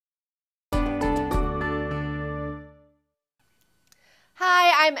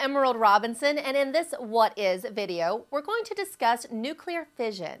Hi, I'm Emerald Robinson, and in this What Is video, we're going to discuss nuclear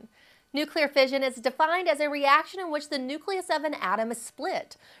fission. Nuclear fission is defined as a reaction in which the nucleus of an atom is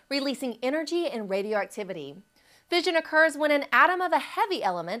split, releasing energy and radioactivity. Fission occurs when an atom of a heavy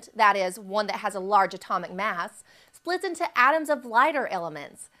element, that is, one that has a large atomic mass, splits into atoms of lighter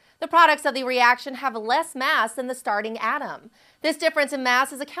elements. The products of the reaction have less mass than the starting atom. This difference in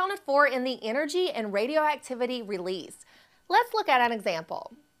mass is accounted for in the energy and radioactivity released. Let's look at an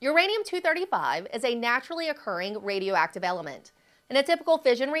example. Uranium-235 is a naturally occurring radioactive element. In a typical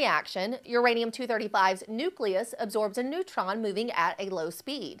fission reaction, uranium-235's nucleus absorbs a neutron moving at a low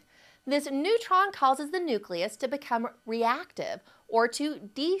speed. This neutron causes the nucleus to become reactive, or to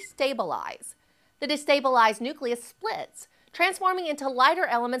destabilize. The destabilized nucleus splits, transforming into lighter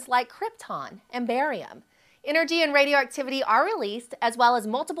elements like krypton and barium. Energy and radioactivity are released, as well as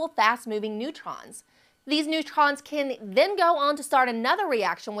multiple fast-moving neutrons. These neutrons can then go on to start another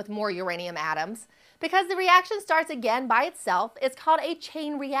reaction with more uranium atoms. Because the reaction starts again by itself, it's called a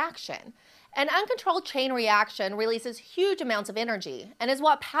chain reaction. An uncontrolled chain reaction releases huge amounts of energy and is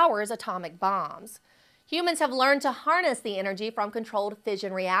what powers atomic bombs. Humans have learned to harness the energy from controlled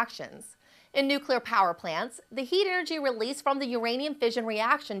fission reactions. In nuclear power plants, the heat energy released from the uranium fission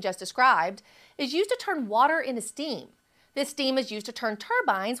reaction just described is used to turn water into steam. This steam is used to turn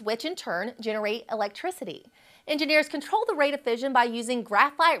turbines, which in turn generate electricity. Engineers control the rate of fission by using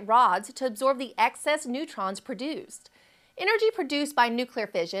graphite rods to absorb the excess neutrons produced. Energy produced by nuclear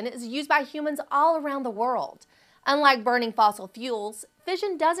fission is used by humans all around the world. Unlike burning fossil fuels,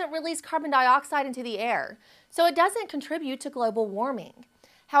 fission doesn't release carbon dioxide into the air, so it doesn't contribute to global warming.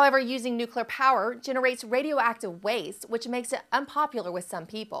 However, using nuclear power generates radioactive waste, which makes it unpopular with some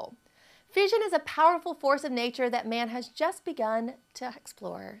people. Fission is a powerful force of nature that man has just begun to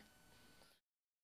explore.